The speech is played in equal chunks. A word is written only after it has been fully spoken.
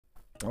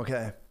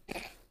Okay.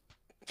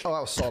 Oh,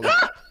 that was solid.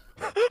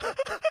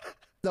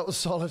 That was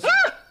solid.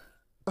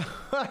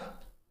 I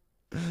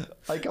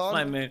can't.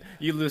 Fine, man.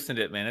 You loosened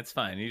it, man. It's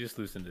fine. You just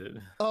loosened it.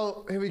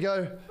 Oh, here we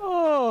go.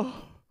 Oh,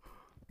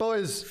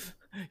 Boys.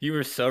 You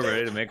were so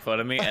ready to make fun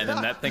of me, and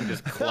then that thing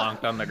just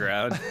clonked on the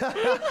ground.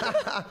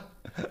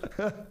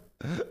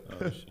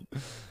 Oh, shit.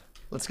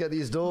 Let's get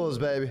these doors,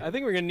 baby. I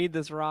think we're gonna need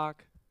this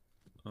rock.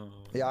 Oh.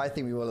 Yeah, I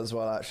think we will as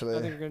well, actually.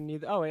 I think we're gonna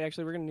need. Oh, wait,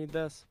 actually, we're gonna need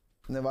this.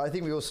 No, but I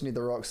think we also need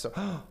the rocks. So,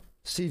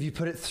 see if you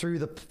put it through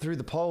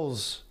the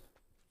poles.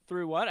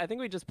 Through what? I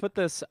think we just put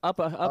this up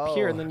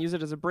here and then use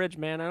it as a bridge,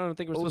 man. I don't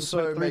think we're supposed to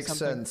put it Also through makes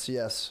something. sense.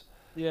 Yes.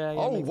 Yeah.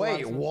 Oh, makes a lot of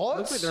wait, sense. what?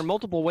 Looks like there are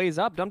multiple ways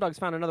up. Dumbdog's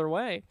found another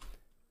way.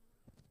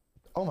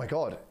 Oh my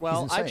God.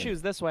 Well, he's I insane.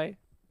 choose this way.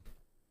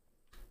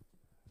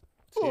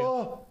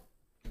 Oh,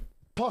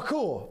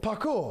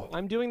 parkour.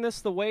 I'm doing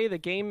this the way the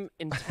game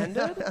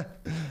intended.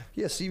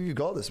 Yeah, see, you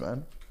got this,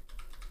 man.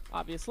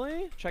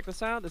 Obviously. Check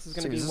this out. This is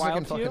gonna See, be is this wild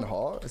looking to you. fucking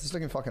hot? Is this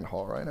looking fucking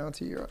hot right now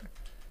to you? Right?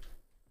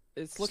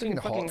 It's Is this looking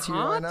fucking to you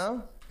right hot.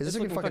 now? Is this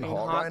It's looking fucking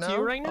hot right to now?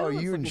 you right now? Oh,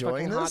 It's you looking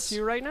enjoying fucking hot this? to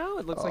you right now?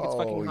 It looks like it's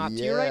fucking hot to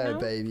you right now. Yeah,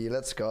 baby,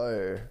 let's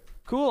go.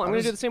 Cool. I'm gonna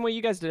just- do the same way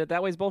you guys did it.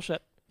 That way's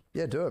bullshit.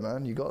 Yeah, do it,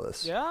 man. You got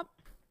this. Yep.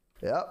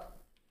 Yep.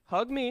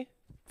 Hug me.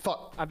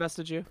 Fuck. I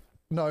bested you.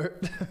 No.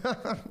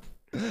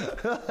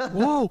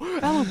 Whoa,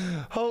 Ellum.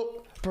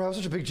 Oh, bro, that was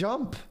such a big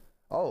jump.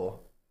 Oh.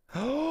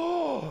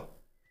 Oh.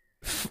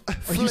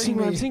 Are you seeing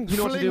what I'm seeing? You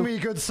know what to do. Fling me,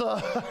 good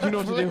sir. You know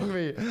what to do. Fling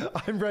me.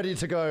 I'm ready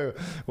to go.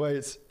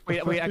 Wait.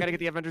 Wait, I gotta get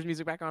the Avengers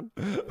music back on.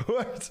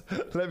 Wait.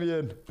 Let me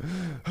in.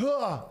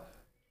 Ah.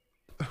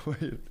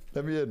 Wait.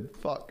 Let me in.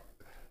 Fuck.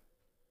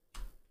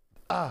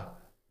 Ah.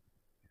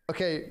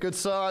 Okay, good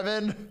sir, I'm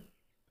in.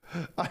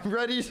 I'm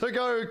ready to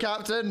go,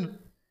 Captain.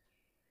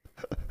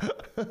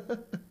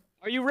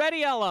 Are you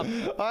ready,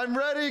 Ellum? I'm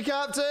ready,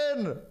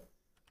 Captain.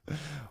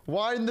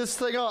 Wind this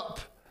thing up.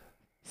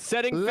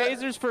 Setting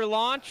phasers for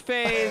launch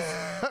phase.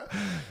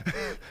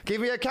 Give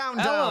me a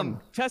countdown. Ellum,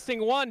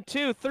 testing 1,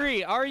 2,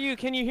 3.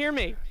 Can you hear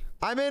me?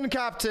 I'm in,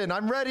 Captain.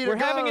 I'm ready to We're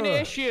go. having an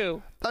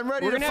issue. I'm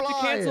ready We're to gonna fly.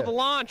 have to cancel the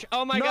launch.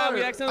 Oh my god,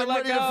 we accidentally I'm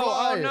let ready go. to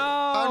fly. Oh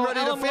no. I'm ready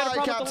Ellum, to we had a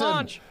fly, problem Captain. with the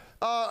launch.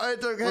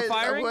 It's okay. We're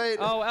firing? Wait.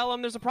 Oh,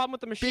 Ellum, there's a problem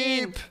with the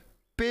machine.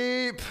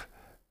 Beep.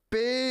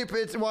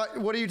 It's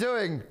what are you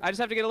doing? I just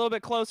have to get a little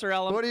bit closer,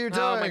 Ellum. What are you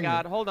Oh my doing?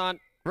 god, hold on.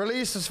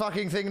 Release this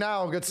fucking thing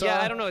now, good sir. Yeah,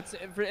 I don't know.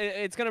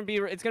 It's gonna be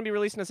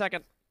released in a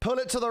second. Pull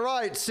it to the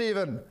right,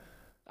 Steven.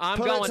 I'm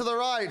Pull going. it to the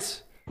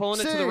right. Pulling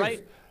it to the Steve.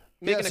 right.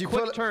 Making Yes, a you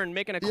quick pull it- turn.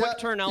 Making a Yeah, quick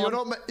turn,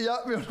 Ellum.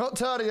 You're not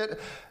turning it.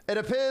 It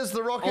appears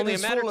the rocket Only a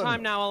has matter of fallen.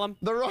 time now, Ellum.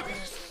 The rocket.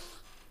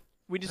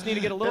 We just need to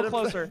get a little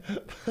closer.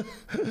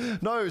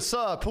 No,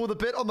 sir. Pull the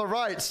bit on the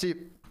right,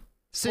 Steve.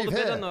 Pull the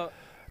here. bit on the.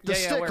 The yeah,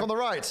 stick where? on the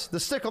right. The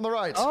stick on the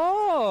right.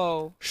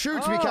 Oh.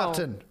 Shoot me,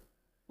 Captain.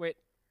 Wait.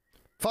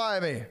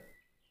 Fire me.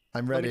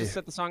 I'm Let me ready. just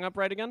set the song up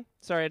right again.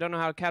 Sorry, I don't know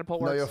how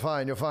catapult works. No, you're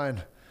fine. You're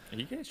fine. Are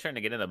you guys trying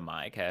to get into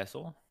my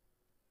castle?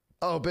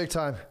 Oh, big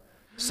time.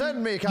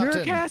 Send me, Captain.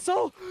 Your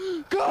castle.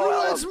 Go.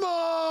 Oh, it's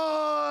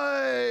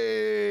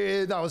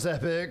mine. That was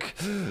epic.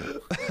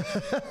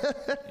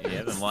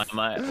 Yeah, then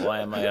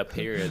why am I up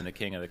here in the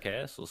king of the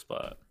castle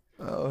spot?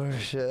 Oh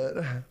shit.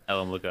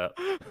 Ellum, look up.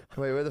 Wait,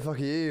 where the fuck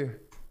are you?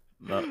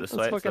 No, this That's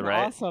way, to the fucking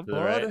right, awesome. to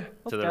the right,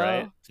 What? to the Let's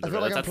right, go. to the I feel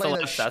right. like I'm That's the playing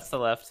left. that That's the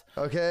left.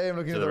 Okay, I'm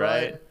looking To to the the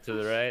right, right. to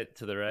the right,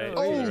 to the right. to the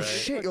Oh right.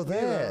 shit, you're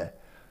there.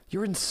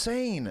 You're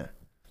insane.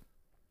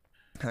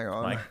 Hang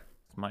on.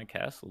 It's my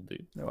castle,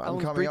 dude. No, I'm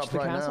Ellen's coming breached up the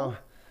right castle? now.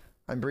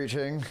 I'm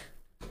breaching.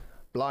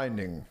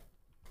 Blinding.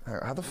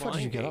 How the fuck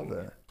did you get up Blinding.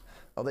 there?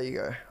 Oh, there you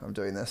go. I'm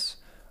doing this.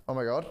 Oh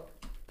my god.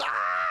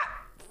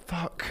 Ah!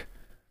 Fuck.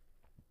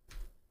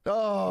 You'll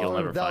Oh,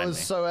 never that find was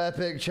me. so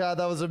epic, Chad.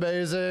 That was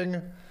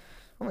amazing.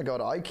 Oh my god,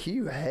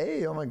 IQ.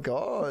 Hey, oh my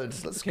god.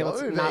 Let's Okay, go,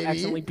 let's baby. not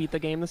accidentally beat the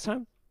game this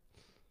time.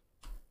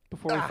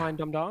 Before we find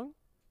Dumbdog.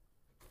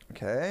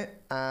 Okay,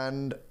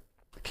 and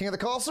King of the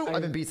Castle.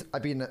 I've been beat.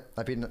 I've been.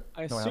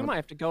 I no, assume I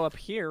have to go up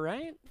here,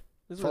 right?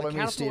 This is where Follow the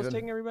me, catapult is Steven.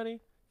 taking everybody.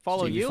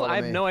 Follow Steve, you? follow I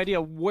have me. no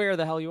idea where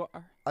the hell you are.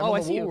 I'm Oh, on I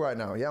the see wall you. right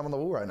now. Yeah, I'm on the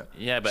wall right now.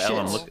 Yeah, but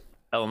Shit.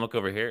 Ellum, look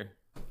over here.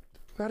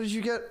 How did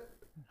you get?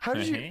 How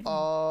did you? Mhm.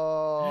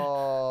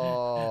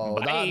 Oh,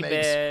 that Bye,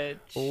 makes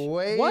bitch.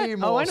 way What?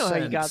 more Oh, I know sense. how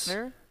you got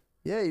there.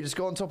 Yeah, you just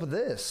go on top of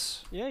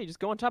this. Yeah, you just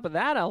go on top of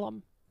that,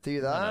 Ellum. Do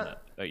No, that. no, no.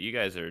 Oh, you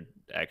guys are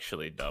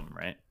actually dumb,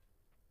 right?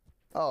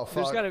 Oh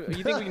There's fuck. gotta.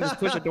 You think we can just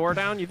push a door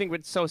down? You think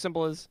it's so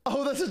simple as?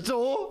 Oh, there's a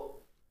door.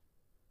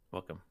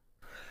 Welcome.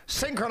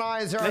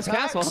 Synchronize your Nice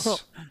attacks. castle.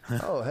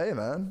 Oh, hey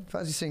man,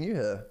 fancy seeing you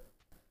here.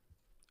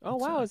 Oh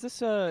wow, is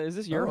this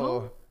your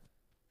home?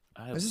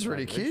 Oh, This is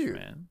really cute.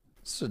 man.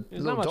 it's a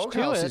There's little not much to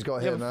doghouse it. he's got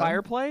You here, have a man.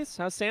 fireplace?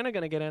 How's Santa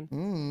gonna get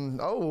in?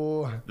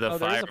 Oh, The Oh,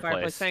 there is a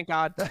fireplace. Thank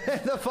God.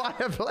 the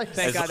fireplace.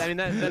 Thank God. I mean,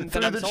 then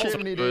Through I'm the sold.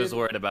 chimney, I was dude.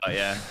 worried about,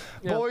 yeah.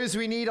 Yeah. Boys,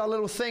 we need our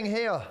little thing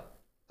here.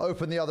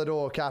 Open the other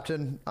door,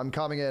 Captain. I'm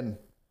coming in.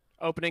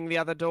 Opening the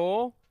other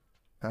door.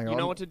 Hang on. You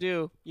know what to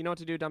do. You know what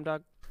to do,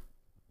 Dumbdog.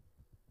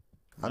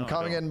 I'm No,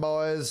 coming don't. in,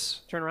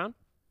 boys. Turn around.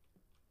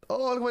 Oh,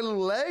 look at my little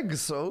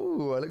legs.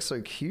 Oh, I look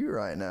so cute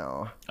right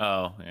now.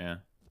 Oh, yeah.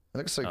 I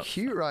look so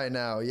cute right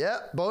now.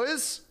 Yep,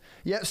 boys.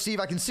 Yep, Steve,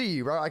 I can see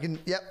you, bro.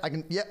 Yep. I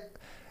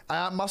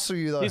outmuscle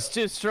you, though. He's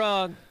too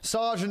strong.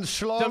 Sergeant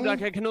Schlong.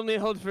 Dumbdog, I can only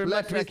hold for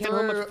Let much. me I can't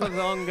hold much through. for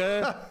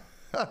longer.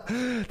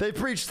 They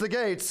breached the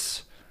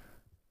gates.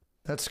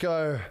 Let's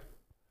go.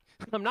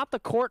 I'm not the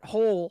court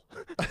hole.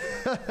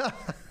 They're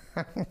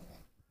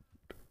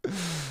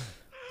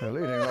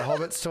leading the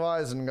hobbits to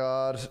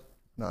Isengard.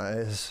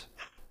 Nice.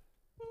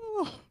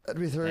 Let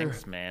me through.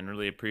 Thanks, man.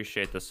 Really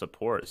appreciate the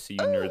support. See you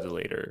nerds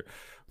later.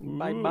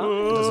 Bye bye.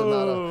 Doesn't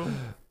matter.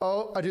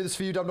 Oh, I do this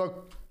for you, Dumbdog.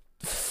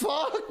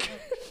 Fuck!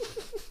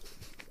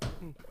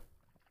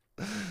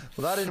 Well,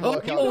 that didn't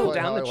work out quite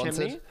down how the I wanted.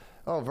 chimney?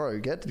 Oh, bro,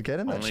 get in that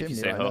Only if you chimney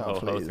say right ho now, ho ho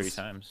please. 3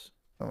 times.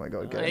 Oh my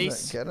god,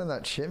 Nice. get in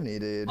that chimney,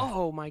 dude.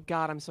 Oh my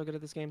god, I'm so good at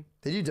this game.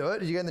 Did you do it?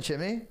 Did you get in the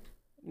chimney?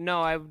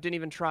 No, I didn't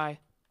even try.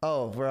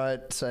 Oh, right,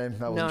 same.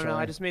 I wasn't No, trying.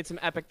 I just made some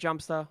epic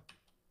jumps though.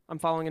 I'm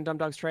following in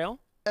Dumbdog's trail.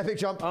 Epic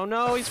jump. Oh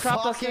no, he's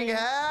cropped us Fucking in.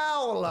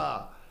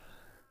 hell!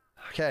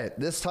 Okay,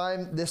 this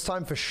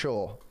time for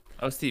sure.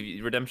 Oh,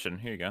 Steve, redemption.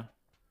 Here you go.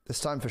 This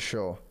time for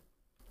sure.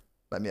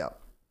 Let me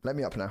up. Let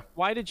me up now.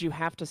 Why did you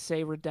have to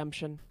say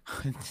redemption?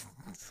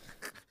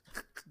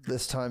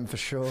 This time for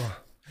sure.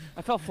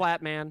 I fell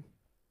flat, man.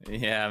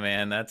 Yeah,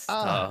 man, that's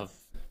tough.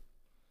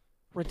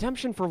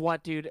 Redemption for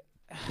what, dude?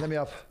 Let me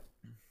up.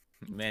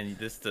 Man,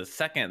 the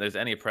second there's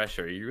any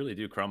pressure, you really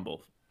do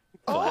crumble.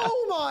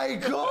 Oh my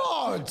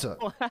god!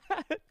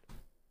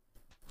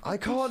 I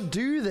can't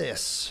do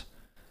this.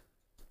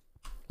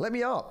 Let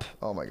me up.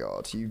 Oh my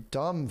god, you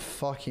dumb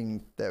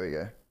fucking... There we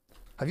go.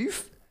 Have you...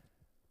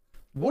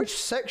 Which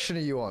section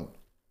are you on?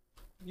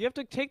 You have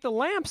to take the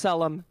lamps,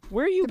 Ellum.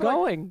 Where are you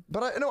going?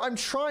 I'm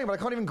trying, but I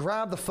can't even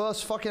grab the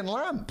first fucking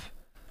lamp.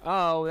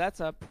 Oh, that's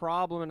a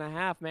problem and a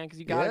half, man, because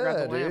you gotta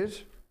grab the lamp. Dude.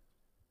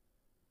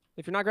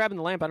 If you're not grabbing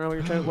the lamp, I don't know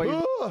what you're trying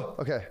to...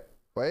 Okay,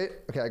 wait.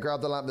 Okay, I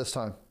grabbed the lamp this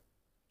time.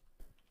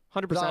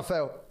 100%. That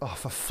failed. Oh,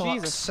 for fuck's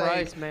Jesus sake.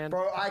 Christ, man.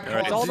 Bro, I can't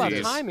Alright, It's all do about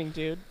this. timing,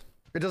 dude.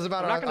 It doesn't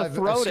matter. I'm not gonna I've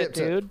throw it, skipped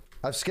dude.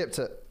 I've skipped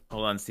it.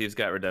 Hold on, Steve's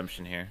got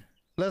redemption here.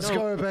 Let's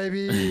go,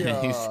 baby.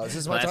 This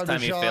is my Last time time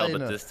to he shine. failed,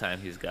 but this time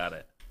he's got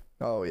it.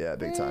 Oh, yeah,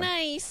 big time.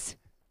 Nice.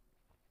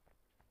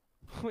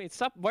 Wait,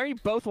 stop. Why are you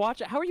both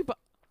watching? How are you both?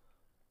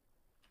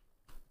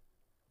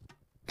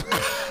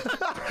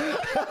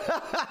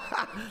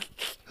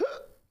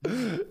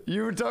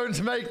 You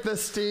don't make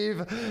this,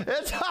 Steve.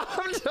 It's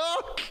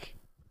Dumbdog.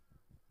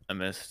 I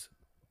missed.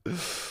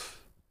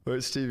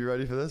 Wait, Steve, you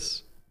ready for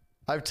this?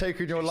 I've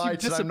taken your You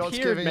light and I'm not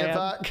disappeared, giving it man.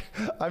 back.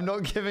 I'm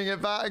not giving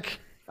it back.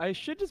 I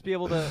should just be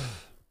able to...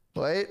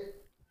 Wait.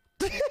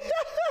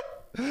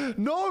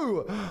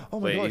 No! Oh my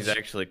Wait, gosh. he's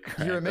actually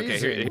You're correct.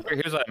 amazing. Okay,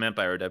 here's what I meant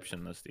by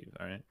redemption, though, Steve.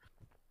 All right.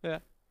 Yeah.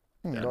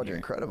 Oh my down god, here. you're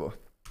incredible.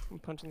 I'm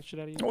punching the shit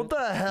out of you. What the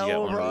You got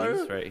hell, one of bro?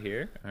 these right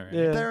here. All right.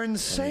 Yeah. They're And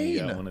then you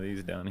got insane. one of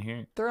these down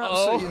here. They're Oh.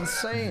 absolutely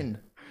insane.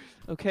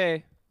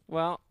 Okay.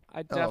 Well,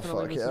 I definitely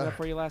fuck messed it yeah. up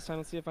for you last time.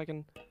 Let's see if I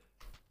can...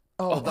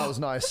 Oh, that was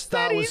nice.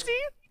 that was easy?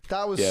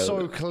 that was Yeah.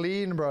 so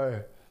clean,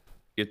 bro.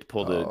 You have to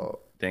pull the Oh.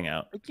 thing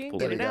out. I can't Pull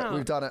get There the we it go. out.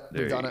 We've done it.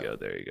 There We've done you it. go.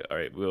 There you go. All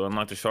right, we'll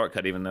unlock the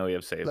shortcut, even though we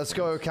have saved. Let's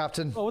go,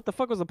 Captain. Oh, what the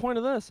fuck was the point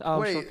of this? Oh,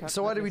 Wait, shortcut.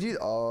 so why did we do?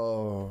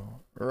 Oh,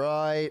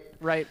 right.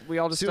 Right, we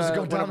all just See what's went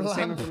going down over the the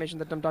same lamp? information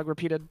that Dumbdog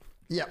repeated.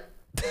 Yep.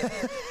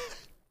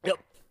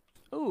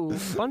 Ooh,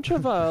 bunch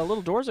of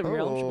little doors over here.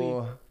 Ellum.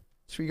 Oh.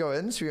 Should we go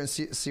in? Should we go and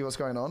see what's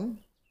going on?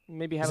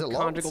 Maybe Is have a it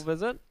locked? conjugal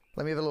visit.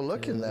 Let me have a little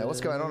look in there.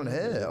 What's going on in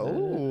here? Oh,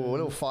 a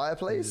little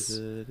fireplace.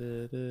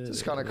 This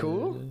is kind of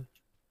cool.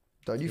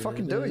 Don't you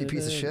fucking do it, you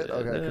piece of shit.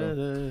 Okay,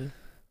 cool.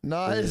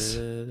 Nice.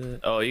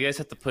 Oh, you guys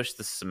have to push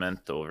the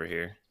cement over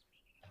here.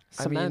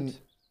 Cement.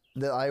 I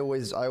mean, I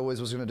always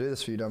was gonna do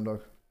this for you,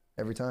 Dumbdog.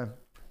 Every time.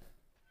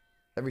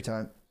 Every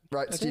time.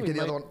 Right, I think Steve, we get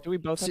the other might- one. Do we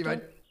both Steve, have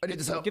to? I need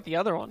this help. Get the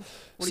other one. What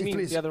do Steve, you mean,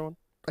 please. the other one?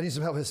 I need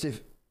some help here,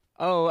 Steve.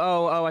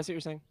 Oh, I see what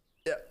you're saying.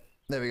 Yeah,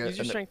 there we go. Use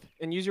your And strength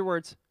and use your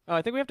words. Oh,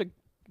 I think we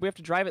have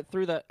to drive it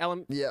through the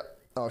element. Yeah.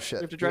 Oh shit.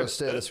 We have to We drive gotta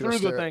steer this. We through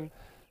gotta the steer it. thing.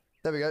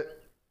 There we go.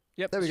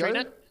 Yep. There we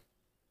straighten go. it.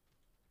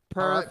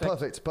 All right, Perfect.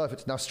 perfect,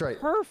 perfect. Now straight.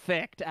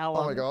 Perfect,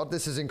 Ellum. Oh my god,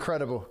 this is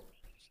incredible.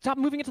 Stop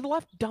moving it to the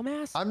left,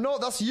 dumbass. I'm not.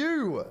 That's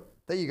you.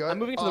 There you go. I'm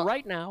moving to the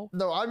right now.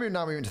 No, I'm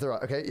now moving to the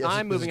right. Okay. Yes,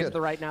 I'm this is moving it to good.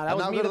 the right now. That And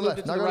was now me go that to moved left.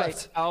 it to Now the go right.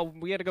 left. Oh,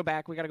 we gotta go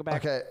back. We gotta go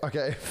back. Okay.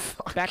 Okay.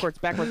 Fuck. Backwards.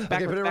 Okay, put it in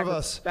backwards,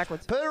 reverse.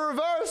 backwards. Put it in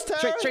reverse, Terry.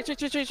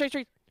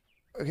 Straight.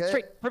 Okay.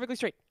 Straight. Perfectly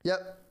straight.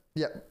 Yep.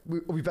 Yep.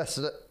 We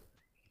bested it.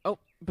 Oh,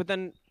 but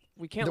then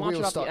we can't The launch it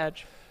wheel's off stuck. the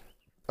edge.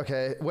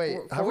 Okay. Wait.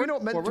 Have we Forward,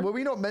 not meant? forward. Were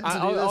we not meant to do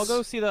this? I'll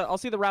go see the. I'll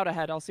see the route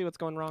ahead. I'll see what's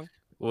going wrong.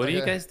 What are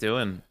you Okay. guys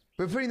doing?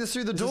 We're putting this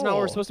through the This door. is not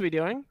what we're supposed to be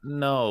doing.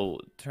 No,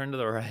 turn to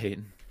the right.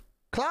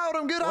 Cloud,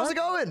 I'm good. How's it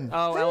going?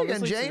 Oh, There Ellen, you this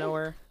go, leads to Jane.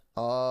 nowhere.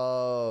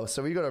 Oh,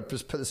 so we gotta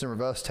just put this in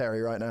reverse,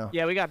 Terry, right now.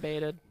 Yeah, we got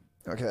baited.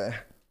 Okay.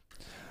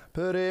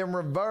 Put it in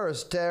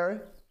reverse, Terry.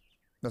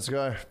 Let's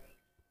go.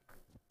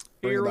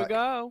 Bring Here it we back.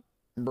 go.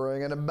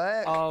 Bringing it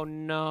back. Oh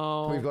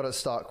no. We've got it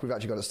stuck. We've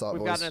actually got it stuck, We've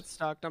boys. gotten it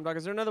stuck. Dumbdog,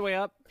 is there another way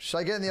up? Should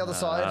I get in the other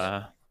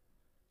side?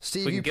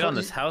 Steve, We you can get on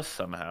this house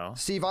somehow.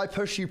 Steve, I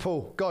push, you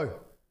pull. Go.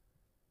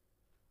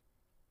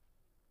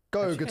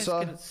 Go, How'd you good guys sir.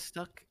 get it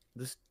stuck.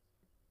 This.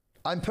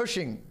 I'm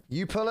pushing.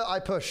 You pull it, I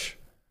push.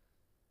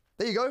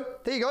 There you go.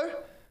 There you go.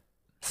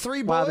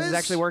 3 boys. Wow, this is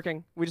actually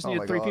working. We just Oh my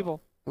needed 3 God.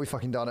 people. We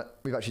fucking done it.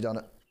 We've actually done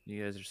it.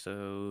 You guys are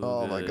so.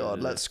 Oh my good God,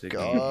 at let's the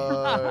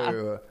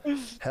go.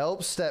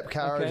 Help step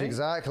carriage, Okay.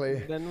 exactly.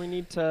 Then we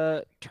need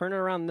to turn it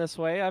around this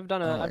way. I've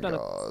done a Oh my I've done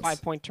God. a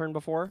 5-point turn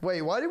before.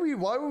 Wait, why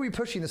were we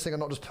pushing this thing and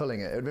not just pulling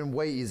it? It would have been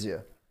way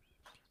easier.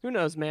 Who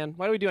knows, man?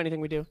 Why do we do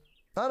anything we do?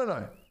 I don't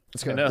know.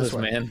 Let's go. Who knows, this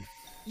way. man?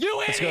 You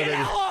go, idiot, baby.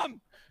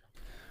 Ellum!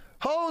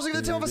 Hoes are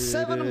gonna tell for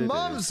 7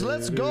 months.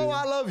 Let's go.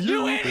 I love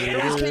you. It's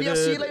Katie. I'll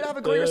see you later. Have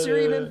a great rest of your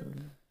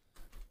evening.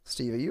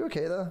 Steve, are you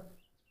okay there?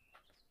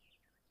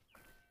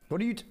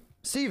 What are you?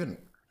 Steven.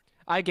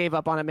 I gave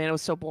up on it, man. It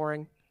was so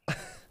boring.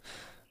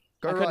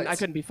 Go I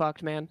couldn't be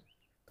fucked, man.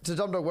 So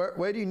Dumbdog,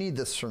 where do you need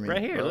this from me?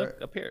 Right here, All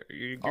look up here.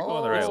 You're going the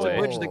Oh. right Just to way.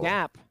 bridge the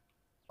gap.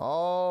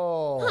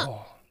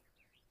 Oh.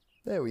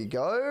 There we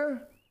go.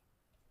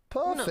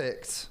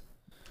 Perfect.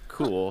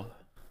 Cool.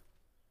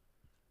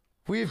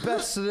 We've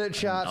bested it,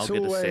 chat. I'll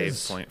get a always.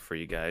 save point for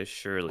you guys,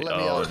 surely. Let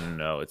me Oh out.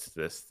 no, it's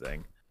this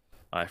thing.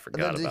 I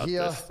forgot to about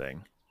here. this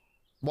thing.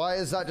 Why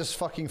is that just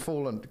fucking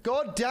fallen?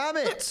 God damn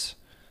it!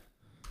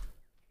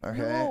 Okay.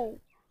 No.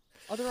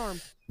 Other arm.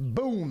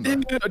 Boom.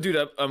 Oh, dude,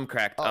 I'm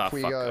cracked. Up Oh,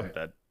 we fuck, go. I'm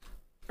dead.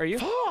 Are you?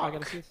 Oh, I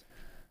gotta see this.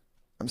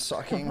 I'm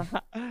sucking.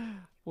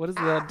 What is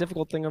the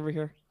difficult thing over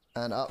here?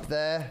 And up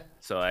there.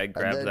 So I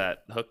grabbed then-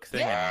 that hook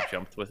thing and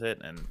jumped with it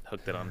and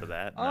hooked it onto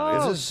that. Oh,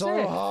 Now This is so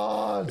sick.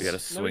 hard. we gotta Now we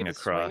swing can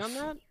across. Swing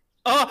on that?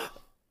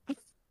 Oh!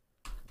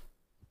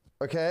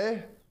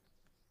 Okay.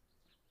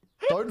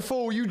 Don't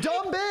fall, you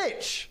dumb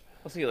bitch!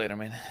 I'll see you later,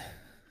 man.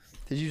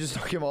 Did you just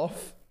knock him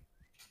off?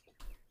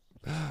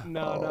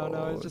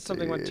 No. It's just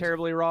something went dude.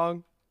 terribly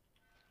wrong.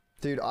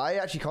 Dude, I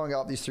actually can't get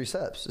up these 3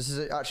 steps. This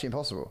is actually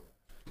impossible.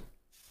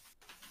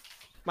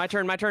 My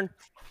turn.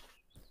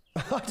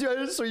 Dude, I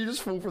just saw you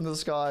just fall from the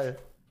sky.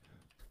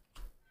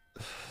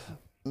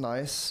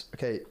 Nice.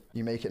 Okay,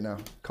 you make it now.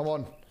 Come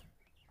on.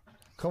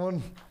 Come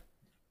on.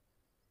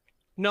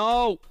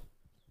 No.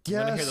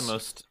 Yes. I'm gonna hear the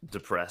most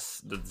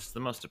the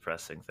most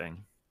depressing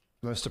thing.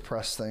 Most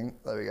depressed thing.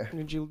 There we go.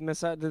 Did you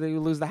miss that? Did you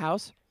lose the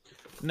house?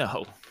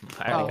 No.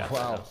 I Oh, already got that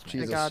wow. house.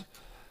 Jesus. God.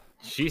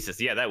 Jesus,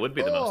 yeah, that would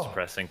be the Oh. most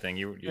depressing thing.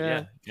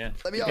 Yeah. Yeah.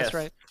 Let me You up. That's guessed.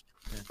 right.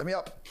 Let me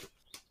up.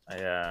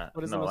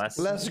 What is the No, most-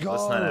 Let's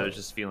last night I go. was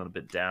just feeling a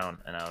bit down,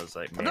 and I was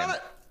like, I've done man,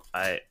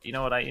 it. you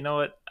know what?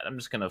 I'm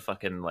just gonna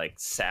fucking like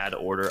sad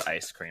order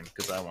ice cream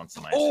because I want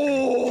some ice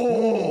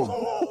cream.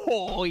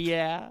 Oh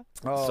yeah.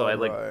 Oh, So I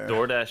like bro.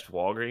 DoorDashed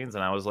Walgreens,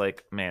 and I was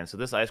like, man, so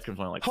this ice cream's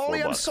only like Holly,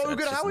 $4. I'm so and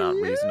good. It's just How not are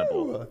you?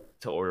 reasonable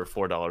to order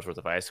 $4 worth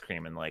of ice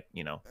cream and like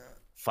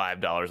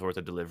 $5 worth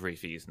of delivery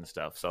fees and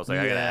stuff. So I was like,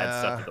 I gotta add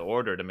stuff to the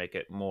order to make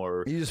it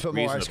more. You just put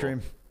more ice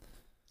reasonable. cream.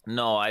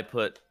 No, I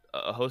put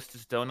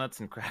Hostess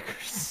donuts and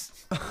crackers.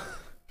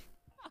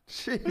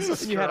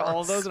 Jesus You had all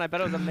Christ. those, and I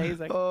bet it was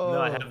amazing. Oh. No,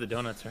 I have the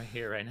donuts right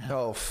here right now.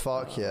 Oh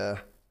fuck yeah.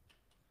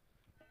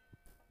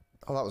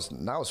 Oh,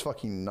 that was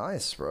fucking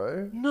nice,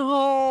 bro.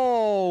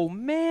 No,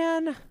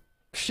 man.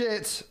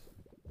 Shit.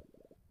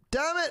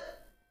 Damn it.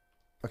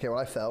 Okay, well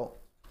I fell.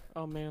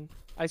 Oh man,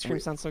 ice cream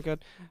sounds so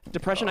good.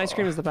 Depression ice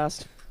cream is the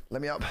best.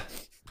 Let me up.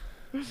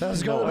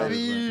 Let's go, No,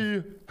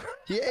 baby.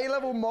 The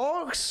A-level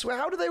marks. Well,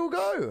 how did they all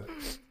go?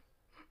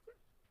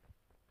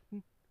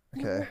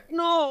 Okay.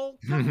 No.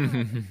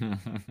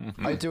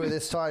 I do it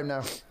this time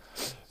now.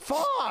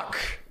 Fuck.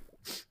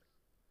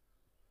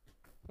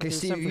 Okay, this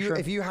Steve, time for sure.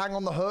 if you hang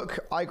on the hook,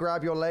 I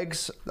grab your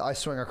legs, I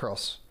swing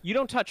across. You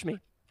don't touch me.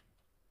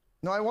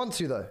 No, I want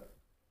to though.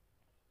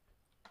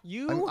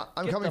 You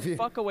I'm get coming the for you.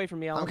 fuck away from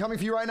me, Alan. I'm coming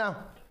for you right now.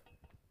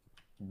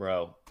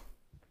 Bro.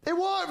 It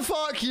won't.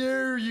 Fuck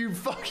you, you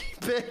fucking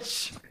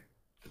bitch.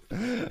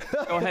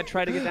 Go ahead,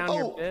 try to get down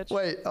here, bitch.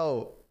 Wait.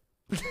 Oh.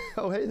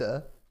 Oh, hey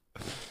there.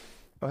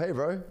 Oh, hey,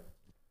 bro.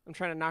 I'm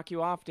trying to knock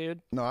you off,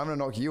 dude. No, I'm gonna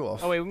knock you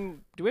off. Oh wait,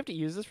 do we have to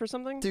use this for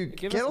something? Dude,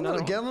 Give get us on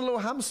another the one. little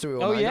hamster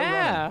wheel. Oh man.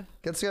 yeah.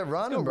 Let's get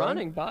running, Go bro.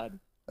 running, bud.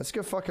 Let's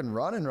go fucking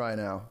running right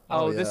now.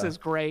 Oh, this yeah. is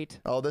great.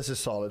 Oh, this is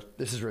solid.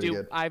 This is really Dude,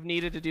 good. I've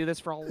needed to do this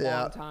for a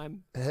Yeah. long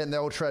time. Hitting the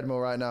old treadmill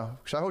right now.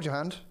 Should I hold your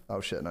hand?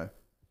 Oh shit, no.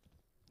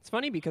 It's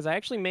funny because I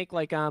actually make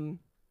like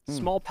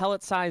small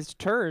pellet-sized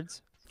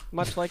turds,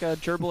 much like a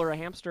gerbil or a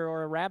hamster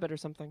or a rabbit or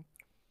something.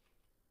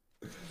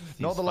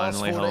 Not the last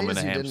 4 finally home days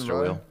in a you didn't, hamster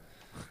bro. wheel.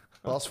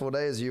 Last 4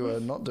 days you were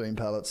not doing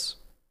pellets.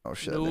 Oh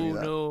shit, No, I didn't do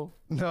that. no.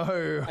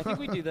 No. I think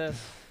we do this.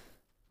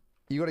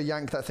 You gotta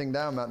yank that thing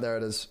down, Matt. There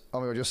it is.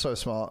 Oh my god, you're so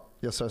smart.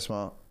 You're so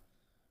smart.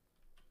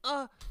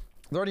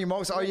 There are any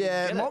mocks? Oh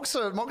yeah, get it. mocks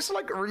are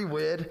like really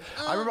weird.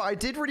 I remember I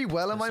did really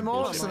well in my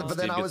mocks, bullshit. but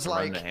then Steve I gets was to run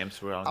like, the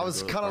hamster wheel, I'm I gonna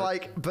was go kind of apart.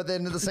 like, but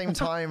then at the same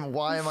time,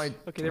 why am I?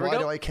 Okay, there we why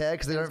go. do I care?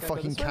 Because they don't Let's go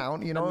fucking this way.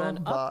 count, you And know. then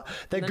up, But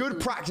they're and then-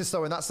 good practice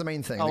though, and that's the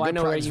main thing. Oh, They're I good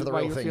know why practice you for the why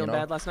real you were thing, you feeling know.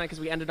 bad last night because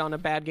we ended on a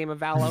bad game of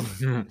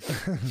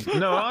Valo.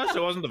 No,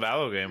 honestly, it wasn't the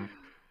Valo game.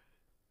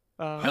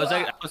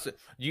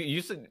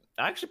 You said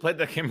I actually played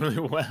that game really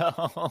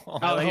well.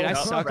 Oh, dude, I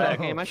sucked bro. that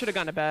game. I should have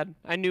gone to bed.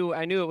 I knew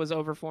it was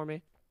over for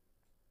me.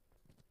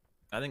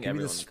 I think Give me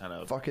everyone's this kind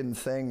of fucking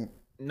thing.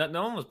 no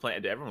one was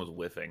playing. Everyone was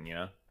whiffing, you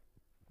know.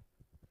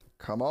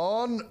 Come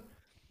on. It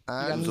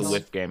And was a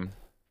whiff game.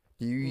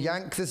 you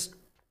yank this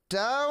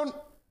down.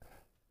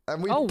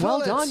 And we Oh, pull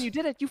well it. done. You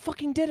did it. You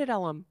fucking did it,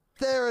 Ellum.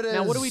 There it is.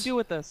 Now, what do we do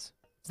with this?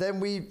 Then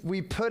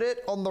we put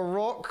it on the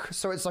rock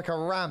so it's like a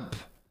ramp.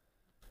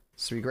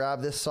 So we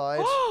grab this side.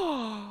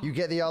 You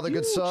get the other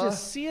good You sir.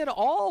 just see it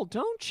all,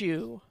 don't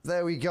you?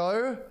 There we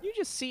go. You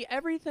just see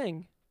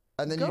everything.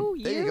 And then Go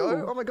there you go.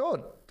 you. Oh my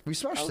god. We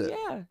smashed Oh, it.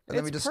 yeah. And then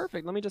It's we just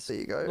perfect. Let me just... there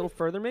you go. A little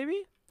further,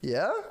 maybe?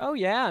 Yeah. Oh,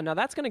 yeah. Now,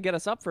 that's going to get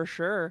us up for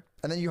sure.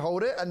 And then you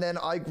hold it and then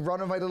I run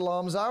with my little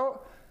arms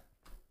out.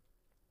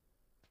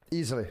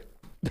 Easily.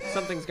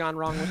 Something's gone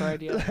wrong with our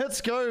idea. Let's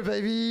go,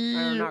 baby.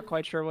 I'm not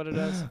quite sure what it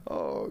is.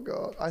 Oh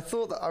god. I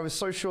thought that I was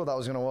so sure that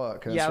was gonna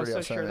work. And Yeah, I it's was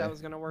really so sure upsetting that me.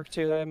 was going to work,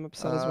 too. I'm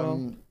upset as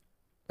well.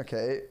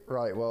 Okay,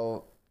 right,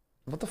 well,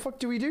 what the fuck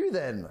do we do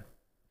then?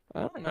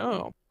 I don't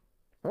know.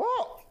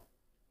 What?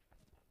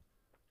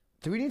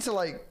 Do we need to,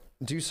 like,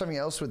 do something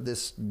else with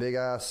this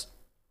big-ass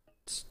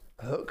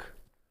hook?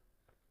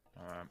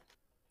 Alright.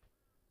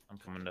 I'm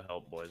coming to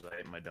help, boys. I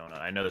ate my donut.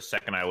 I know the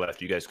second I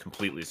left, you guys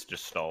completely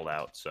just stalled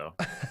out, so.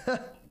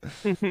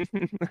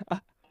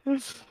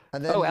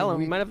 And then Oh, Ellen,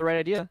 we we might have the right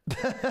idea.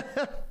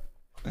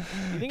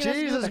 You think it has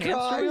to do with Jesus the hamster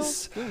wheel?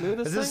 Christ! Can we move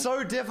this This thing? is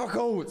so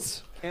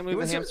difficult! Can't move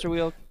the hamster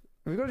wheel.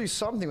 We've got to do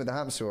something with the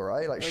hamster wheel,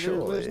 right? Like,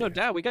 surely. There's no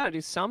doubt. We got to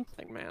do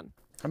something, man.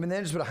 I mean,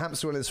 they're just what a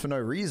hamster wheel is for no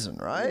reason,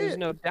 right? There's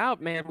no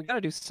doubt, man. We got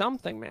to do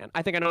something, man.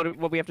 I think I know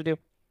what we have to do.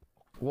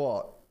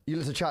 What? You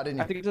listened to chat, didn't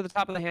I you? have to get to the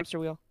top of the hamster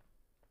wheel.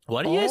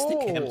 Why do you guys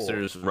think Oh.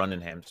 hamsters run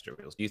in hamster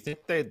wheels? Do you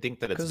think they think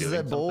that it's Because doing they're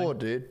something? bored,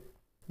 dude.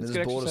 They're just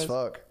good bored as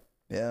exercise. fuck.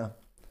 Yeah.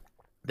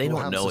 They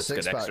Little don't know it's hamster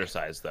good six-pack.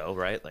 exercise, though,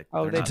 right? Like,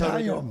 Oh, they're they not-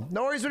 totally do. Damn.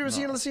 No worries, we've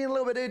seen a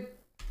little bit, dude.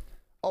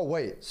 Oh,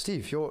 wait.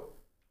 Steve, you're...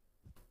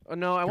 Oh,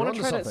 no, I want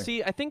onto to try to something.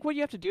 see. I think what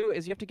you have to do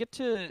is you have to get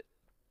to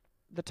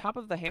the top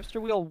of the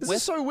hamster wheel This with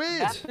is so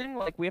weird. that thing.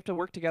 Like, we have to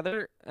work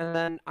together, and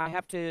then I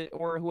have to,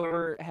 or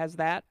whoever has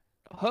that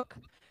hook,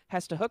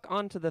 has to hook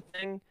onto the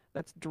thing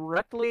that's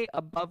directly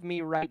above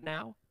me right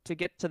now to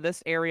get to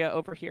this area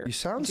over here. You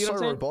sound see what so I'm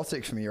saying?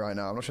 robotic for me right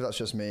now. I'm not sure that's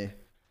just me.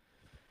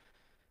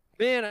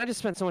 Man, I just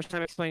spent so much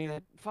time explaining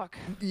that. Fuck.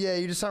 Yeah,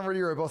 you just sound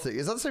really robotic.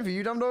 Is that the same for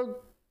you, Dumbdog?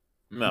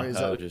 No, Or is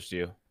no, that- just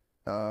you.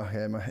 Oh,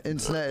 yeah, my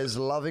internet is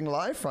loving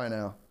life right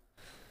now.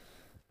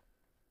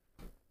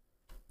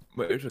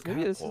 Wait, there's a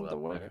Maybe this catapult isn't the up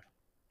one.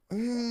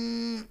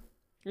 there.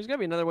 There's got to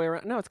be another way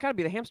around. No, it's got to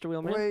be the hamster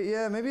wheel, man. Wait,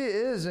 yeah, maybe it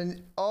is.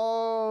 And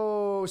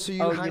oh, so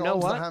you Oh, hang you know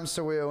on to the what?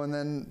 hamster wheel and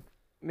then...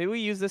 Maybe we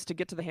use this to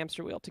get to the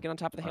hamster wheel, to get on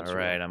top of the hamster All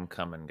right, wheel. I'm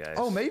coming, guys.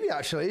 Oh, maybe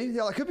actually.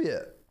 Yeah, that could be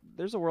it.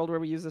 There's a world where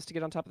we use this to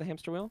get on top of the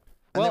hamster wheel.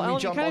 And Well, then we Alan, you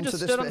jump kind of onto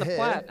just this stood on bit the here,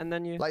 flat, and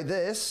then you... like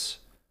this.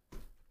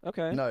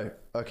 Okay. No.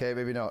 Okay,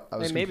 maybe not. I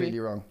was Hey, maybe. completely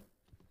wrong.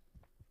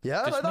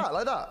 Yeah, Just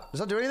like that. Does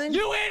that do anything?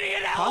 You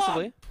idiot!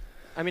 Possibly.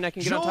 I mean, I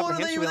can get on top of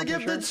the Jordan, hamster you wheel, with a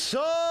I'm pretty gifted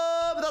sure.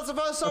 sub! That's the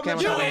first sub. Okay, I'm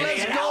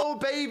Let's sorry. go,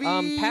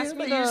 baby! Pass me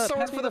Thank you the- so much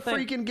pass me for the the thing.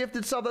 freaking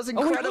gifted sub. That's Oh,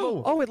 wait,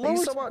 incredible. oh, it Thank lowers.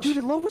 you so much. Dude,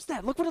 it lowers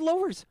that. Look what it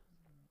lowers.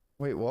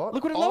 Wait, what?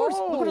 Look what it lowers.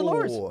 Look what it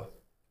lowers. Oh.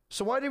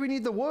 So why do we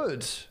need the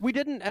wood? We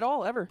didn't at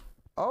all, ever.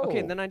 Oh. Okay,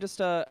 and then I just,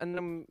 and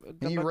then...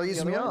 And you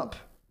raised me up.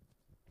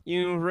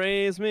 You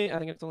raise me. I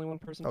think it's only one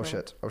person. Oh probably.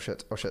 shit, oh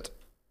shit, oh shit.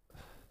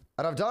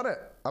 And I've done it.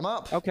 I'm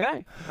up. Okay.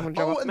 I'm gonna jump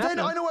Oh, off the and map then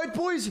now. I know what,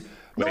 boys. Wait,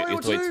 No, I know wait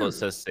what till to it do.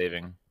 says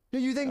saving. No,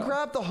 you then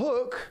grab the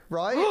hook,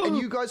 right? And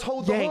you guys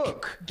hold the Yank.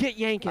 hook. Get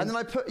yanking. And then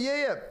I put,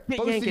 yeah. Get Both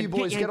of yanking, you get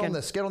boys, get on yanking.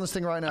 this. Get on this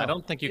thing right now. I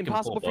don't think you can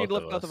Impossible pull for you to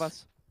both lift both of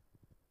us.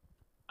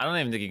 I don't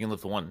even think you can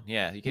lift one.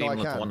 Yeah, you can't No, I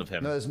even lift can. one of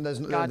him. No, there's,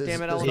 God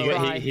damn it, there's, Ellen. there's,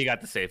 Try. He got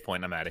the save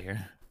point. I'm out of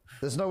here.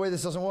 there's no way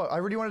this doesn't work. I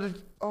really wanted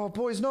to. Oh,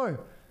 boys, no.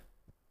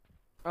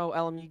 Oh,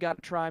 Ellum, you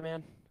gotta try,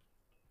 man.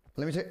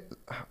 Let me take.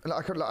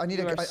 I need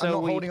You to. are I'm so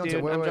not weak, holding onto dude.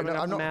 it. Wait, I'm wait, jumping no,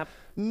 off I'm the not. map.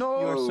 No,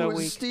 You are so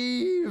weak.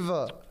 Steve.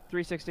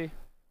 360.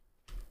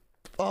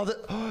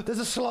 Oh, there's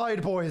a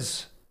slide,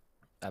 boys.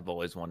 I've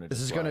always wanted. This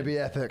to is going to slide. be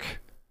epic.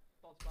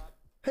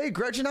 Hey,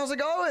 Gretchen, how's it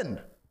going?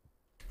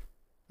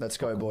 Let's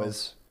go,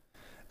 boys.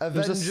 There's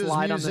Avengers a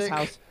slide music on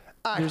this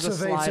house. There's a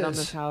slide on this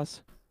activated.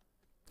 house.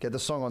 Get the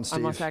song on, I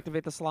Steve. must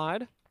activate the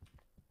slide.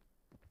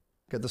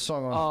 Get the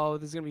song on. Oh,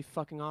 this is gonna be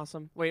fucking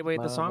awesome. Wait,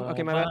 the song?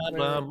 Okay, my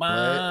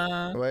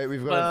bad. Wait,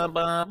 we've got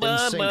to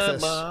in-sync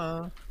this.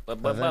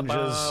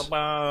 Avengers.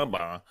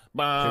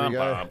 Here we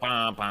go.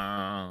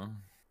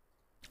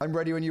 I'm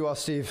ready when you are,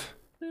 Steve.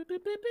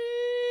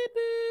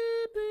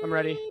 I'm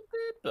ready.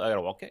 I got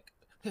a wall kick.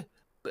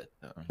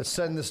 Let's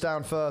send this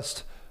down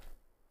first.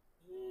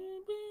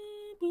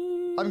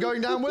 I'm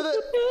going down with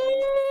it.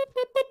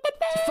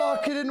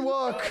 Fuck, it didn't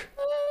work.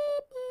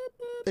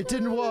 It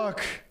didn't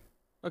work.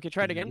 Okay,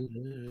 try it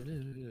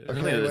again.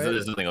 Okay, There's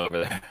wait. something over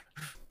there.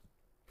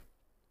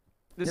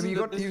 This Yeah, but is you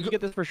the- got- this- you you got-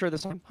 get this for sure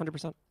this time,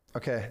 100%.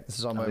 Okay, this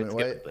is our Oh, moment. let's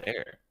Wait. get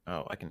there.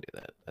 Oh, I can do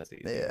that. That's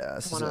easy. Yeah,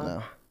 this Come is on it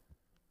now.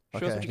 now.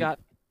 Show us what you got.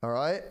 All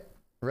right.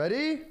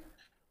 Ready?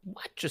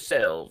 Watch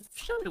yourself.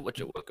 Show me what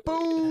you're working with.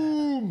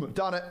 Boom!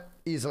 Done it.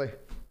 Easily.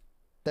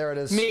 There it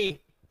is. Me.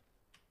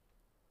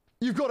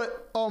 You've got it.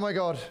 Oh my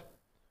god.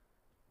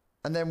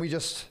 And then we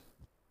just...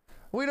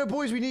 Wait, no,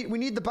 boys, we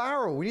need the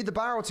barrel. We need the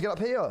barrel to get up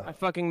here. I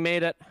fucking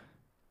made it.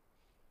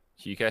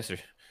 You guys are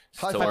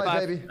High still five,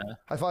 five. baby.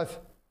 High five.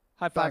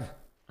 High five. Bang.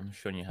 I'm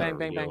showing you how Bang, a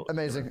bang, real, bang.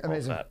 Amazing, real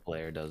amazing. fat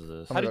player does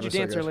this. Oh How my did you God, it's so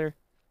dance good. earlier?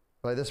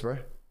 Like this, bro.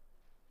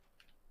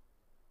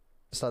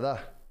 Just like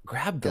that.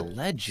 Grab the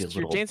ledge, you You're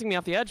little. dancing me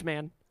off the edge,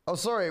 man. Oh,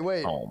 sorry.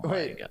 Wait. Oh my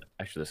wait. god.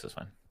 Actually, this is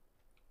fine.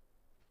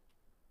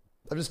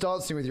 I'm just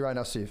dancing with you right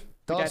now, Steve.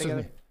 We die Dance with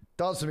me. together.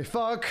 Dance with me.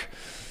 Fuck.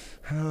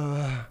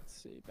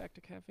 Let's see. Back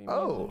to caffeine.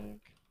 Oh. music.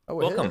 Oh,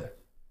 we're Welcome. here.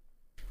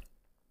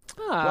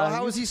 Ah, Well,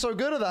 how you is he so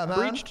good at that, man?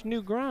 breached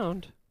new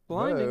ground.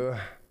 Blinding. Whoa.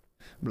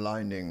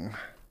 Blinding.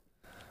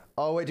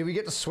 Oh, wait. Did we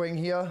get to swing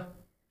here?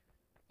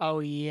 Oh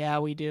yeah,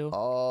 we do.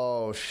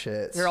 Oh,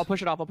 shit. Here, I'll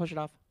push it off. I'll push it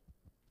off.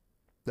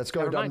 Let's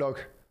go, Never dumb mind. dog.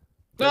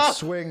 Ah! Let's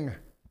swing.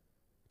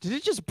 Did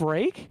it just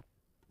break?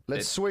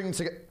 Let's swing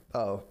to get...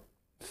 Oh.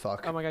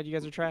 Fuck. Oh my god, you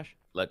guys are trash.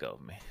 Let go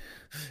of me.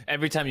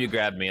 Every time you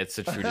grab me, it's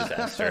a true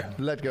disaster.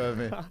 Let go of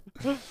me.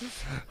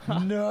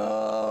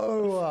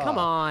 No. Come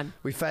on.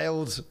 We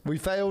failed. We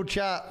failed,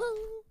 chat.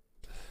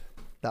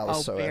 That was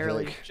Oh, so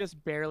barely. epic.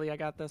 Just barely. I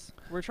got this.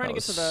 We're trying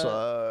That to get was to the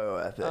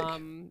so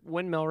epic.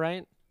 windmill,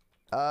 right?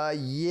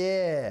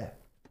 Yeah.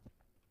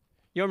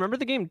 Yo, remember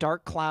the game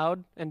Dark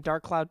Cloud and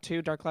Dark Cloud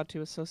 2? Dark Cloud 2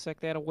 was so sick.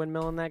 They had a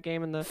windmill in that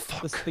game, and the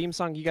theme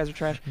song, you guys are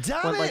trash.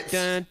 Damn went like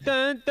it! dun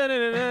dun dun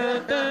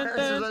dun dun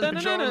dun dun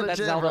dun dun. That's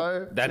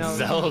Zelda. That's No.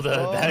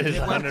 Zelda. Oh, that is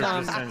it went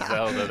 100%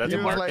 Zelda. That's a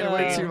You Mark played marketing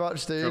way Mark too theme much,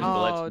 Steve. from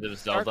Oh, Legend of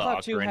Dark Zelda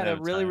Cloud 2 had Ocarina a of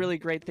really, Time. really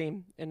great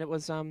theme, and it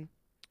was oh,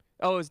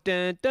 it was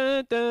dun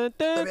dun dun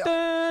dun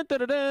dun dun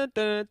dun dun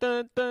dun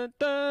dun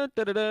dun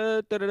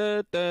dun dun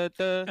dun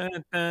dun.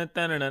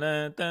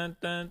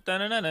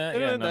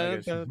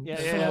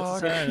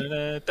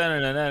 Yeah.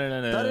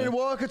 That didn't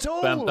work at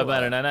all. Do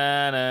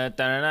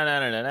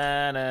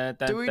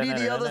we need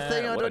the other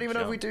thing? I don't even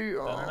know if we do.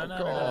 Oh,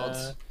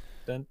 God.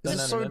 This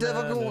is so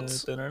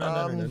difficult.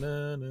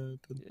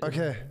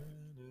 Okay.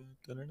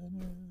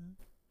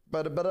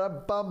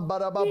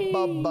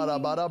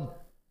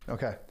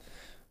 Okay.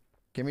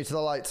 Give me to the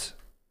light.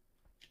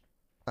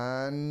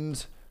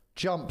 And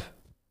jump.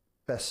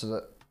 Best of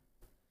it.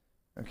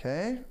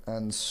 Okay.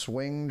 And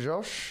swing,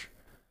 Josh.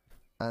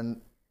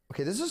 And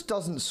okay, this just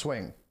doesn't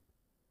swing.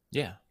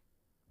 Yeah.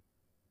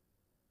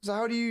 So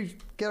how do you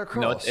get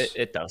across? No,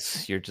 it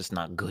does. You're just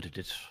not good at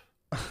it.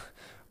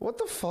 What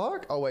the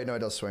fuck? Oh wait, no, it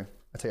does swing.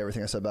 I take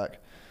everything I said back.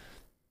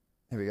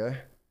 Here we go.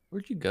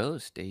 Where'd you go,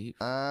 Steve?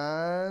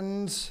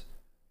 And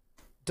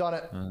done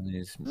it.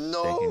 He's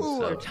No! taking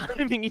They're stuff.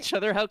 timing each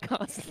other out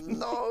constantly.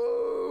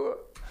 No.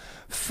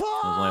 Fuck.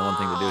 There's only one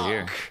thing to do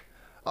here.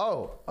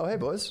 Oh, hey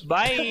boys.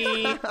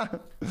 Bye.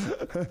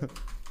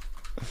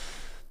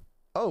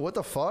 Oh, what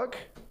the fuck?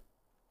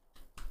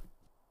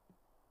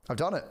 I've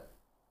done it.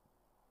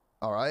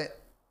 All right.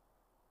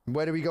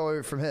 Where do we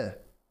go from here?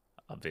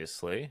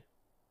 Obviously,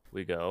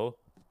 we go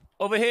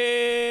over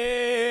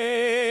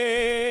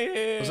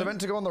here. Was I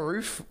meant to go on the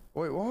roof?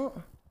 Wait, what?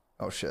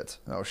 Oh shit.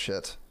 Oh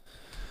shit.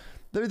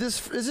 Dude,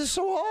 this is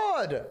so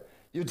hard.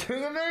 You're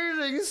doing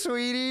amazing,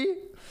 sweetie.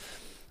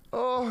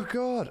 Oh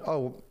god.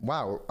 Oh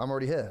wow. I'm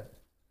already here.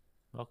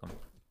 Welcome.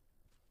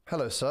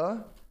 Hello,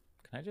 sir.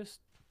 Can I just?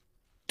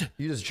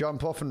 You just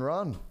jump off and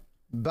run.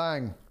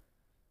 Bang.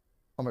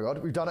 Oh my god,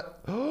 we've done it.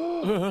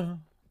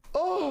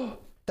 Oh,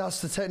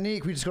 that's the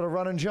technique. We just gotta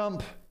run and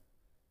jump.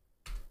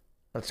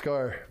 Let's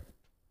go.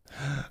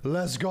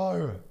 Let's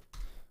go.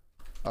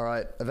 All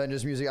right,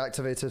 Avengers music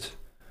activated.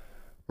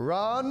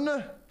 Run.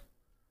 Jump,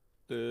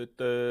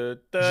 good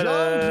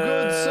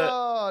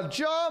sir.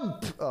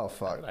 Jump. Oh How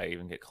fuck. did I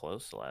even get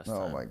close the last Oh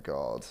time? my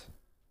god.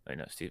 Wait,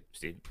 no, Steve.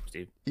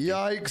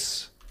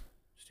 Yikes.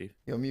 Steve.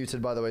 You're muted,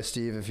 by the way,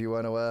 Steve, if you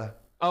weren't aware.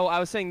 Oh, I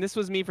was saying this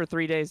was me for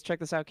 3 days. Check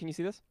this out. Can you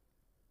see this?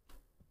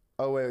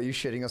 Oh wait, are you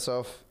shitting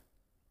yourself?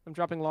 I'm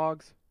dropping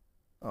logs.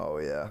 Oh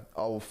yeah.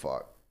 Oh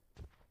fuck.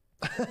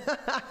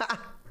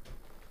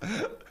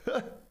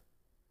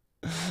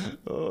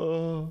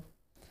 Oh.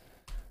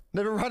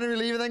 Never run and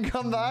leave and then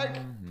come back?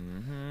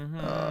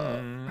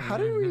 How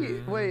do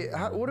we... Wait,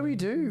 what do we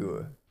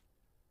do?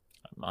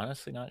 I'm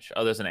honestly not sure.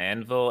 Oh, there's an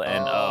anvil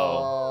and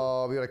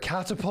Oh, we got a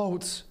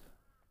catapult.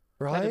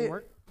 That Right? didn't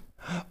work.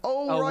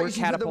 Oh, Oh, right. we're You put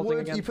the catapulting wood.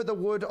 again. You put the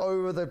wood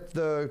over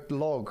the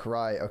log.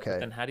 Right. Okay.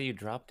 then how do you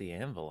drop the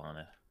anvil on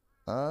it?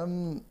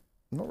 I'm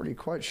not really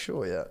quite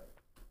sure yet.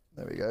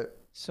 There we go.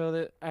 So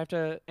that I have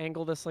to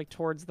angle this like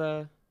towards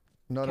the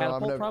No,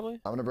 catapult, I'm probably.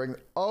 gonna bring.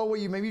 Oh,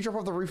 wait. You maybe you drop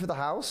off the roof of the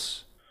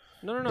house.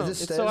 No. Is it It's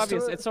stairs so to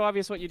obvious. it? It's so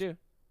obvious what you do.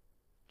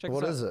 Check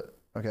What this out. is it?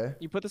 Okay.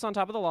 You put this on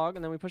top of the log,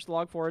 and then we push the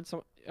log forward.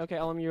 So okay,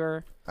 Ellum,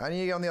 you're. I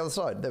need to get on the other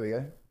side. There we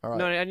go. All right.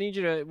 No, I need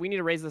you to. We need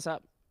to raise this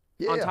up.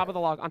 Yeah. On top of the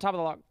log. On top of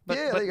the log. But,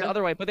 Yeah, but there you the go.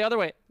 other way. But the other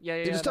way. Yeah.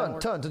 You just that'll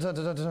turn.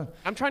 work. Turn.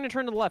 I'm trying to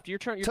turn to the left. You're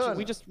turn. Turn.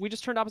 We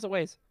just turned opposite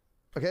ways.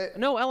 Okay.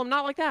 No, Ellum,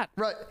 not like that.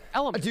 Right.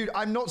 Ellum. Dude,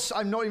 I'm not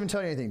even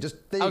telling you anything. Just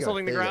there you I was go.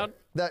 holding the There you ground. go.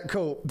 That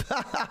cool.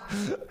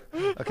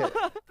 Okay.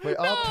 Wait,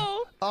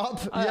 No! up.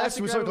 I have Yes,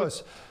 to we're grab so it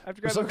close. I have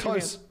to We're grab so it with two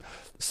close. hands.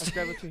 I have to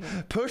grab it with two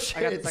hands. Push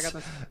I got it. this, I got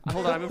this.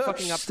 Hold on, I've been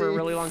fucking up for a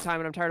really long time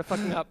and I'm tired of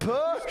fucking up.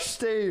 Push,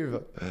 Steve.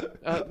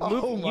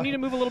 You need to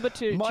move a little bit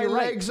to My your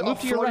right. legs Move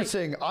are to your right.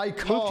 floating. I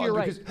can't. Move to your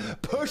right. because-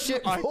 Push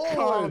it I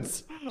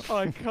forwards.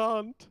 I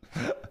can't.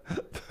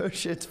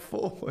 Push it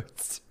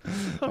forwards.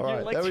 All Your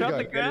right, legs there we are on go.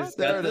 the ground?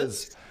 There it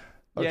is.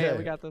 Okay, Yeah,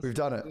 we got this. We've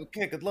done it.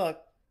 Okay, good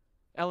luck.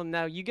 Ellum,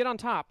 now you get on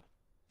top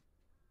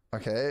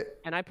Okay.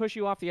 and I push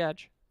you off the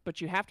edge, but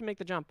you have to make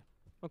the jump.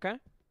 Okay?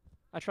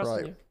 I trust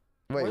Right. in you.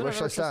 Wait, More than where I've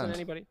should I ever trusted in stand?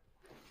 Anybody.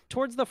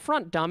 Towards the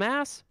front,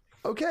 dumbass.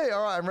 Okay,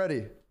 all right, I'm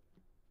ready.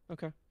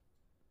 Okay.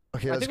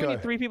 Okay, I let's think go. we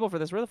need 3 people for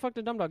this. Where the fuck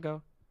did Dumbdog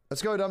go?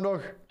 Let's go,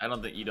 Dumbdog. I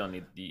don't think you don't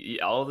need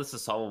all of this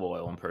is solvable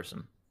by one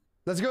person.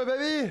 Let's go,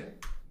 baby.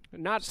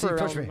 Not Steve, for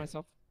push Ellum and me.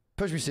 myself.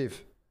 Push me,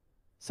 Steve.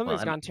 Something's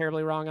Well, gone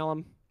terribly wrong,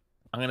 Ellum.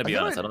 I'm gonna be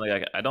feel honest.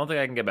 like- I don't think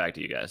I can get back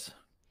to you guys.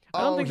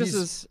 I don't Oh, think this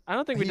he's- is. I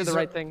don't think we did he's the a-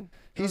 right thing. I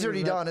He's don't already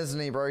think done, isn't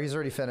he, bro? He's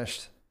already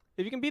finished.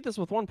 If you can beat this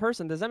with one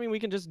person, does that mean we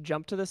can just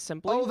jump to this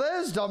simply? Oh,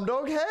 there's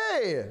Dumbdog.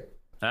 Hey.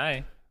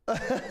 Hi.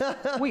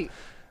 Wait,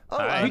 Oh,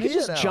 Hi. I'm we can here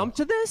just now. jump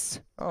to this?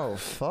 Oh,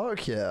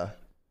 fuck yeah.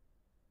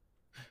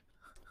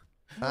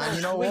 And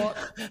you know what?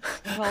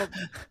 Help.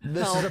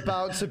 This is Help.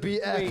 about to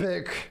be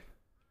epic.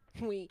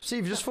 Wait,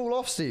 Steve, just fall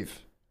off,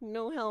 Steve.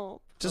 no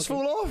help. Just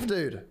Okay. fall off,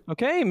 dude.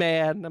 Okay,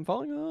 man, I'm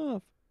falling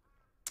off.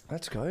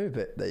 Let's go,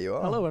 but there you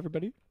are. Hello,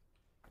 everybody.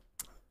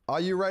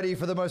 Are you ready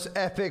for the most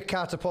epic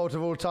catapult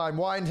of all time?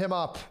 Wind him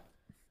up.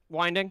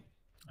 Winding.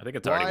 I think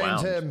it's already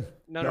Wind wound. him.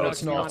 No, it's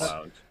keep on not. it.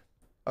 Wound.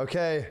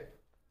 Okay.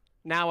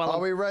 Now, Ellum.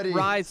 Are we ready?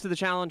 Rise to the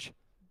challenge.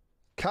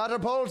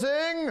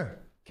 Catapulting.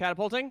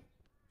 Catapulting.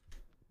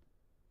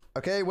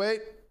 Okay,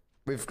 wait.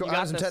 We've got, You got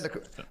having some this.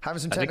 technical, having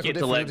some I think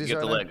technical you have difficulties to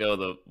right let now. go of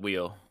the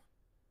wheel.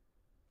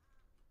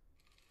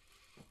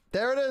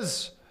 There it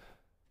is.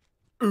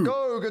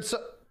 Go, good sir.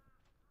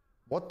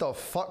 What the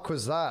fuck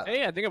was that?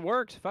 Hey, I think it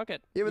worked. Fuck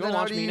it. Yeah, but You then wanna how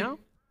launch do me you? now?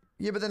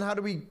 Yeah, but then how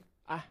do we?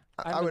 I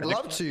I would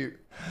love to.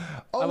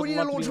 Oh, would we need to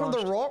love to launch be one of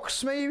the launched.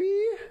 rocks, maybe?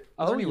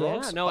 Are Oh there any yeah.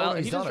 rocks? No, oh, he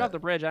he's just done dropped it. the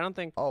bridge. I don't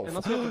think. Oh,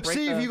 unless we have to break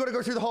Steve, the... you gotta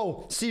go through the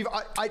hole. Steve,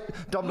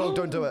 Dumbdog,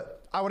 don't do it.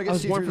 I want to I get was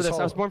Steve born through for this this.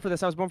 hole. I was born for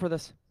this. I was born for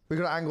this. We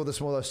gotta angle this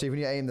more though, Steve. We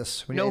need to aim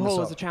this. We need to No aim this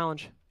hole up. is a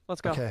challenge.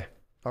 Let's go. Okay.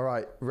 All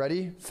right.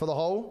 Ready for the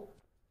hole?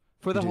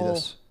 For the You do hole.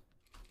 this.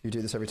 You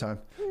do this every time.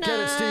 Get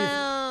it,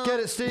 Steve. Get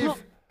it, Steve.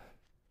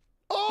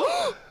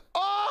 Oh!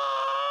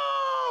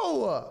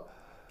 Oh!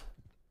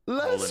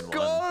 Let's All in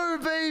go,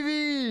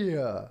 baby!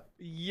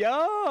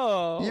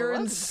 Yo! You're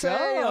let's insane.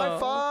 go. High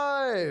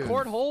five.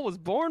 Court hole was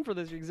born for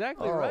this. You're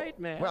exactly Oh, right,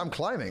 man. Wait, I'm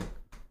climbing.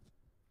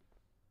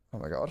 Oh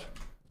my god.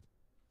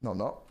 No, I'm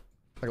not.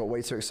 I got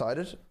way too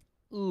excited.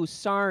 Ooh,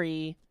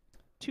 sorry.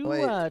 Too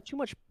Wait. too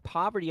much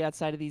poverty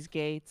outside of these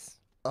gates.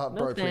 Bro,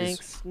 No please.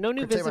 thanks. No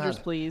new Quick, take my visitors,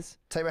 hand. please.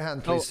 Take my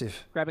hand, Oh, please,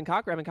 Steve. Grabbing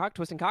cock,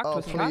 twisting cock, Oh,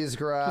 twisting please cock.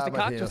 grab Twisting my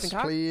cock, penis. twisting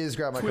cock. Please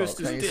grab my Twist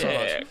cock. Thank his you so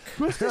much. dick.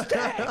 Twist his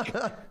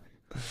dick.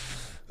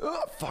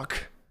 Oh,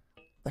 fuck.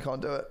 I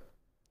can't do it.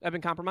 I've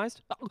been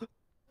compromised.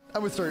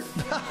 And we're through.